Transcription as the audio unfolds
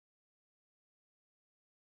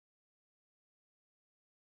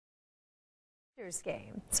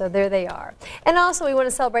Game. So there they are. And also we want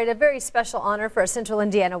to celebrate a very special honor for a Central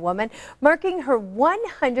Indiana woman marking her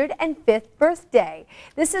 105th birthday.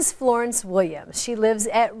 This is Florence Williams. She lives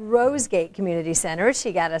at Rosegate Community Center.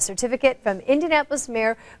 She got a certificate from Indianapolis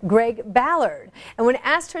Mayor Greg Ballard. And when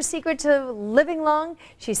asked her secret to living long,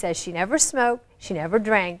 she says she never smoked, she never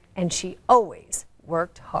drank, and she always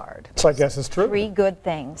worked hard. So I guess it's true. Three good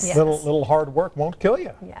things. Yes. Little hard work won't kill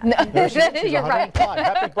you. Yeah. No, you're right.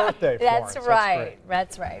 Happy birthday, Florence. That's right.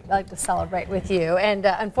 That's right. I'd like to celebrate with you. And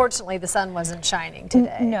unfortunately, the sun wasn't shining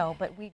today. No, but we